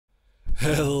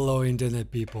Hello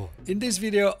internet people. In this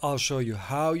video I'll show you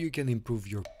how you can improve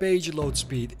your page load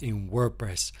speed in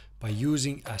WordPress by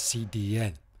using a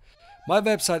CDN. My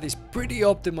website is pretty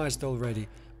optimized already,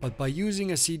 but by using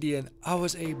a CDN I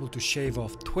was able to shave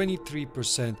off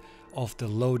 23% of the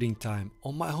loading time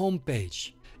on my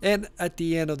homepage. And at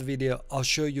the end of the video I'll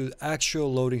show you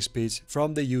actual loading speeds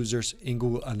from the users in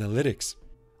Google Analytics.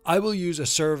 I will use a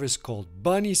service called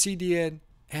BunnyCDN,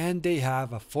 and they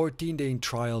have a 14-day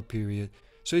trial period,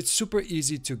 so it's super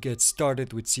easy to get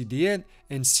started with CDN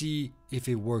and see if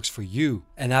it works for you.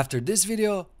 And after this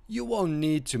video you won't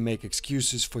need to make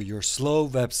excuses for your slow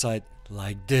website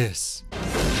like this.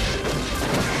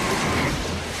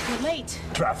 You're late.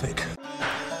 Traffic.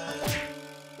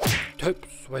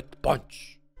 Tips with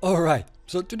punch. Alright,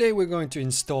 so today we're going to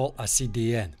install a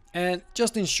CDN. And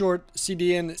just in short,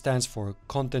 CDN stands for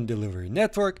Content Delivery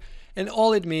Network, and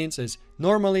all it means is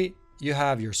normally you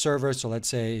have your server, so let's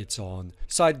say it's on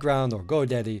SiteGround or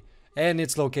GoDaddy, and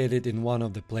it's located in one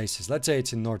of the places. Let's say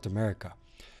it's in North America.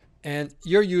 And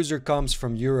your user comes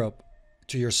from Europe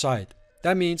to your site.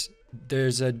 That means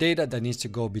there's a data that needs to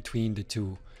go between the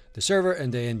two, the server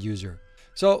and the end user.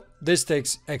 So this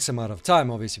takes X amount of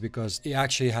time, obviously, because it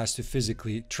actually has to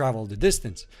physically travel the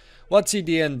distance. What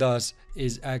CDN does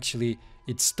is actually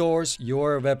it stores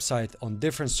your website on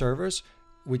different servers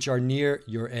which are near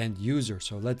your end user.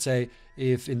 So let's say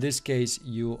if in this case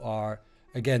you are,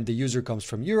 again, the user comes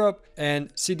from Europe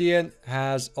and CDN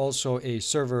has also a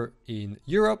server in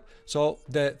Europe. So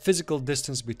the physical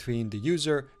distance between the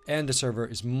user and the server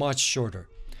is much shorter.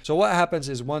 So what happens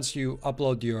is once you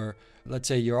upload your, let's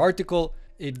say your article,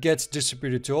 it gets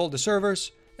distributed to all the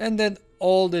servers, and then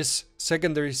all these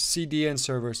secondary CDN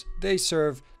servers, they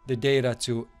serve the data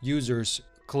to users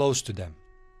close to them.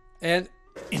 And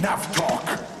Enough talk.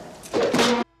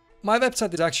 my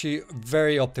website is actually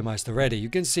very optimized already. You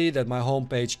can see that my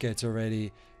homepage gets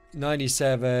already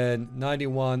 97,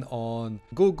 91 on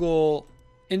Google.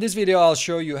 In this video, I'll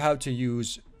show you how to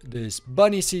use this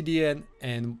BunnyCDN,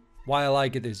 and why I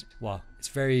like it is, well, it's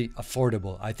very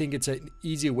affordable. I think it's an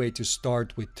easy way to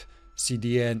start with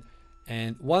CDN.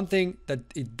 And one thing that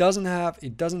it doesn't have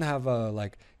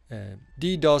a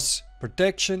DDoS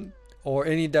protection or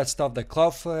any of that stuff that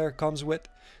Cloudflare comes with.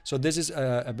 So this is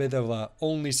a bit of a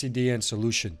only CDN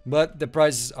solution, but the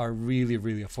prices are really,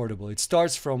 really affordable. It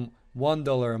starts from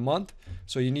 $1 a month,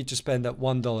 so you need to spend that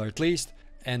 $1 at least,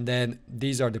 and then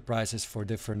these are the prices for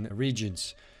different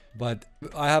regions. But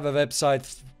I have a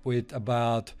website with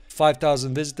about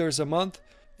 5,000 visitors a month,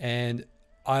 and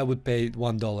I would pay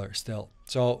 $1 still.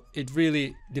 So it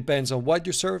really depends on what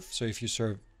you serve. So if you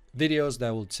serve videos,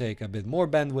 that will take a bit more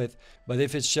bandwidth, but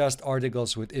if it's just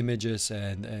articles with images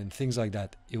and things like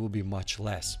that, it will be much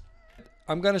less.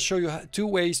 I'm going to show you two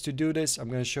ways to do this. I'm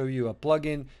going to show you a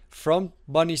plugin from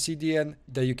BunnyCDN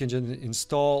that you can just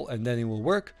install and then it will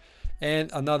work.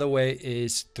 And another way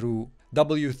is through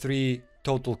W3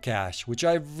 Total Cache, which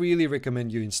I really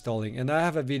recommend you installing. And I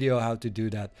have a video how to do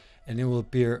that, and it will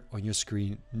appear on your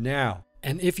screen now.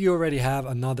 And if you already have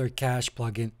another cache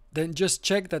plugin, then just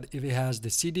check that if it has the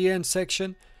CDN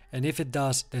section, and if it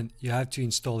does, then you have to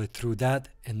install it through that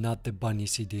and not the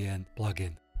BunnyCDN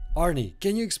plugin. Arnie,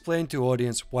 can you explain to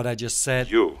audience what I just said?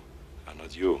 You are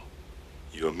not you.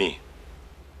 You're me.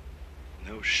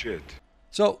 No shit.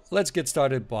 So let's get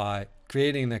started by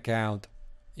creating an account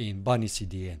in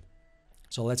BunnyCDN.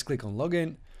 So let's click on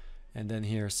login and then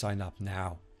here sign up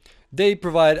now. They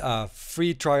provide a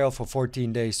free trial for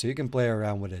 14 days, so you can play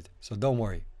around with it. So don't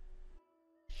worry.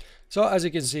 So as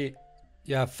you can see,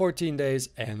 you have 14 days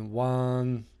and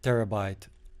 1 terabyte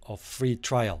of free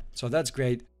trial. So that's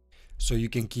great. So you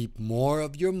can keep more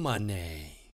of your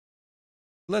money.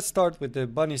 Let's start with the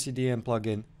BunnyCDN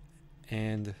plugin.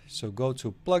 And so go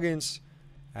to plugins,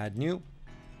 add new.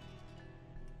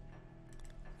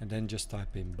 And then just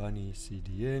type in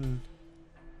BunnyCDN.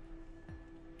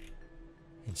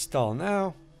 Install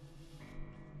now.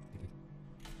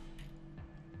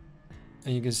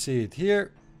 And you can see it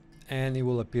here. And it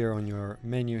will appear on your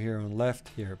menu here on left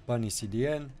here,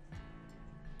 BunnyCDN.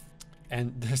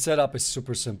 And the setup is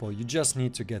super simple. You just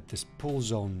need to get this pool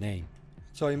zone name.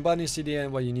 So in BunnyCDN,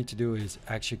 what you need to do is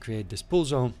actually create this pool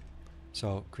zone.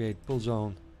 So create pool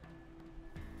zone.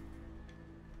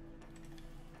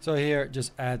 So here,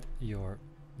 just add your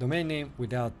domain name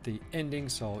without the ending.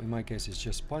 So in my case, it's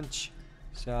just punch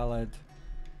salad.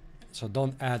 So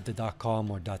don't add the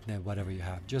 .com or .net, whatever you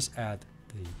have. Just add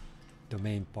the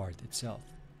domain part itself.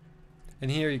 And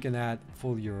here you can add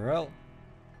full URL.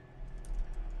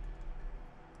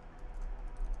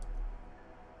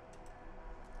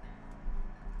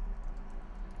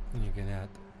 And you can add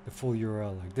the full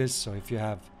URL like this. So if you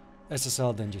have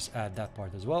SSL, then just add that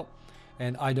part as well.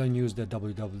 And I don't use the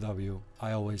www.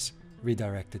 I always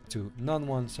redirect it to none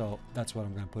one. So that's what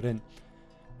I'm going to put in.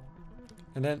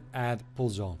 And then add pull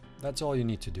zone. That's all you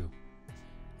need to do.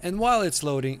 And while it's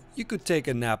loading, you could take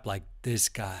a nap like this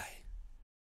guy.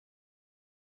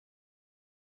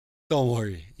 Don't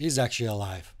worry, he's actually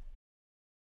alive.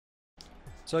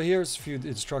 So here's a few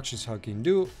instructions how you can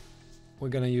do. We're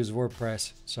gonna use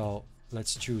WordPress, so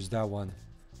let's choose that one.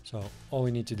 So all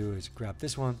we need to do is grab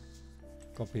this one,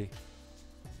 copy,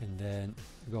 and then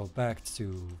go back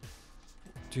to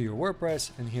your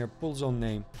WordPress, and here pull zone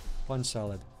name, punch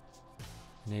salad,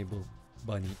 enable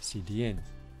BunnyCDN.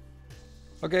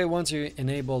 Okay, once you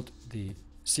enabled the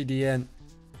CDN,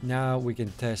 now we can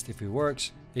test if it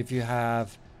works. If you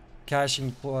have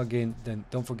caching plugin, then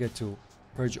don't forget to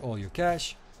purge all your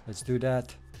cache. Let's do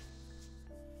that.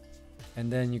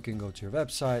 And then you can go to your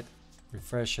website,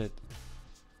 refresh it.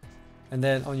 And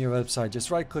then on your website,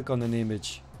 just right click on an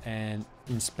image and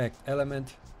inspect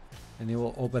element. And it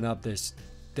will open up this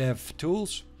dev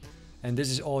tools. And this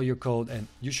is all your code. And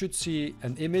you should see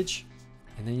an image.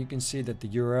 And then you can see that the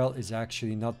URL is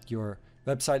actually not your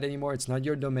website anymore. It's not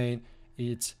your domain.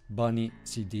 It's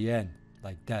BunnyCDN,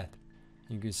 like that.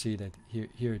 You can see that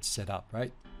here it's set up,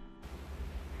 right?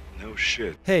 No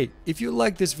shit. Hey, if you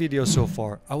like this video so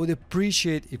far, I would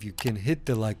appreciate if you can hit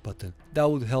the like button. That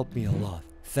would help me a lot.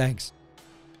 Thanks.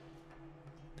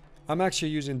 I'm actually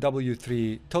using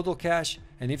W3 Total Cache,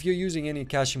 and if you're using any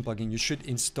caching plugin, you should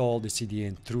install the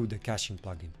CDN through the caching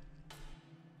plugin.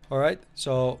 Alright,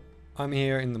 so I'm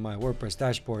here in my WordPress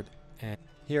dashboard, and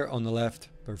here on the left,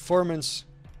 performance,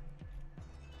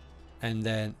 and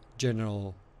then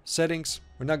general settings.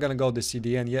 We're not gonna go to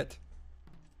CDN yet.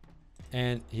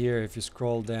 And here, if you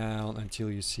scroll down until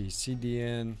you see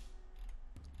CDN,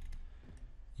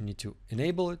 you need to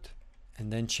enable it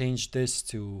and then change this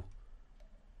to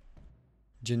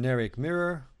generic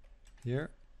mirror here.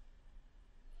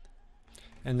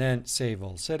 And then save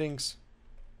all settings.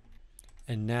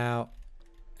 And now,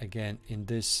 again, in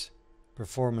this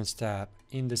performance tab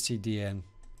in the CDN,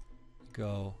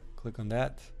 go click on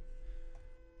that.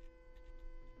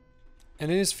 And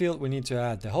in this field, we need to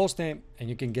add the hostname, and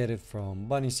you can get it from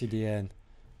BunnyCDN.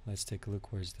 Let's take a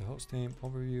look. Where's the hostname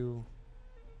overview?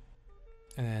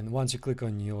 And once you click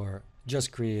on your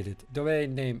just created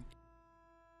domain name,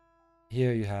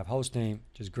 here you have hostname.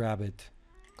 Just grab it,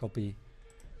 copy,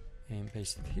 and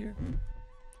paste it here.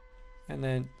 And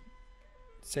then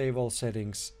save all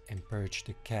settings and purge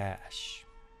the cache.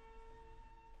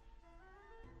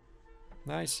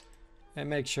 Nice. And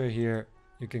make sure here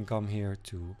you can come here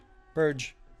to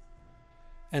purge,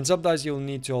 and sometimes you'll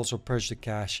need to also purge the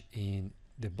cache in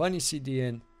the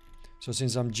BunnyCDN. So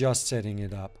since I'm just setting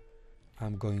it up,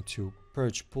 I'm going to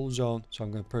purge pull zone. So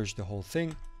I'm going to purge the whole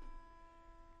thing,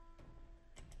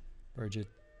 purge it.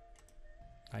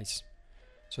 Nice.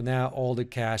 So now all the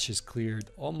cache is cleared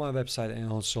on my website and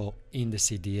also in the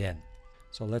CDN.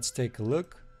 So let's take a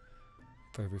look.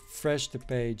 If I refresh the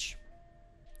page,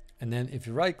 and then if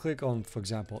you right click on, for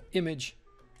example, image,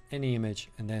 any image,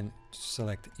 and then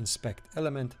select inspect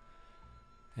element,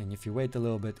 and if you wait a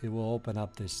little bit, it will open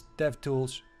up this dev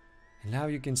tools, and now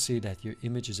you can see that your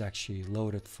image is actually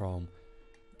loaded from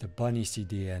the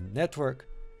BunnyCDN network,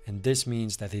 and this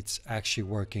means that it's actually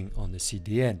working on the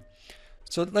CDN.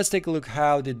 So let's take a look.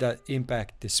 How did that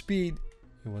impact the speed?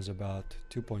 It was about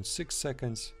 2.6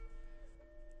 seconds.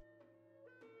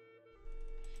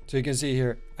 So you can see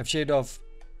here I've shaved off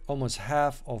almost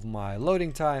half of my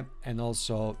loading time and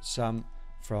also some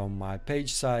from my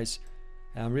page size,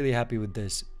 and I'm really happy with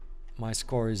this. My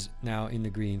score is now in the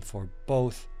green for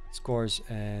both scores,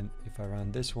 and if I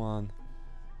run this one,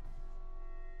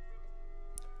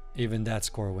 even that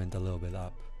score went a little bit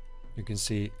up. You can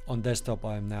see on desktop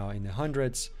I'm now in the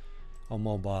hundreds, on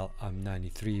mobile I'm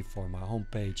 93 for my home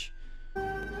page.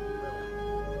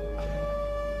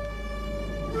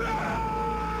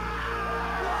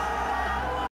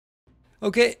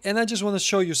 Okay, and I just want to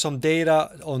show you some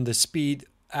data on the speed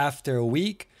after a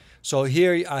week. So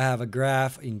here I have a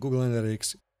graph in Google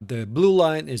Analytics. The blue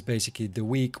line is basically the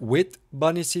week with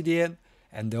BunnyCDN,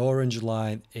 and the orange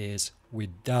line is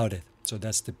without it. So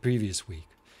that's the previous week.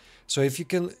 So if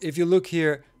you look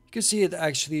here, you can see it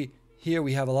actually here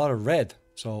we have a lot of red.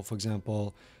 So for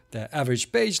example, the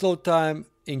average page load time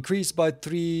increased by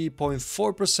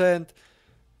 3.4%.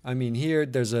 I mean, here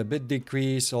there's a bit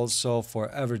decrease also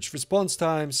for average response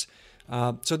times.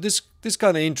 So this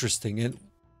kind of interesting. And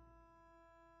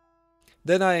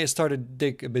then I started to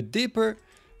dig a bit deeper,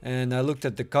 and I looked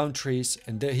at the countries,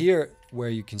 and here where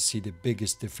you can see the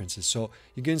biggest differences. So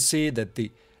you can see that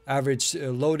the Average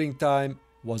loading time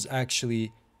was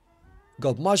actually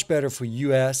got much better for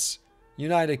US,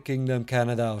 United Kingdom,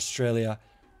 Canada, Australia.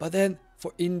 But then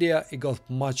for India, it got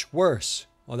much worse.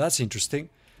 Oh, that's interesting.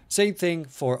 Same thing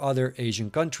for other Asian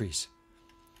countries.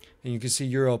 And you can see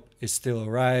Europe is still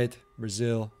alright.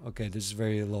 Brazil, okay, this is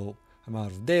very low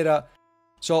amount of data.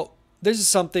 So this is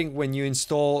something when you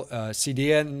install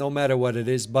CDN, no matter what it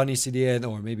is, BunnyCDN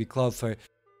or maybe Cloudflare.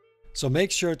 So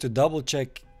make sure to double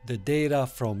check the data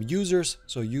from users.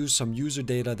 So use some user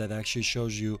data that actually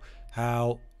shows you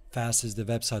how fast is the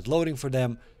website loading for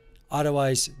them.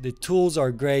 Otherwise, the tools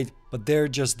are great, but they're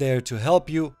just there to help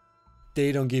you.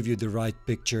 They don't give you the right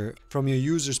picture from your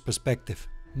user's perspective.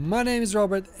 My name is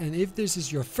Robert, and if this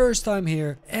is your first time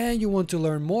here and you want to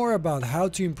learn more about how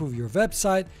to improve your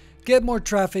website, get more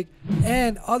traffic,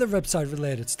 and other website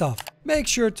related stuff, make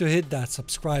sure to hit that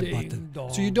subscribe button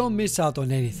so you don't miss out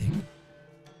on anything.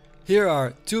 Here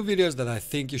are 2 videos that I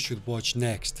think you should watch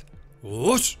next.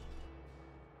 Whoosh!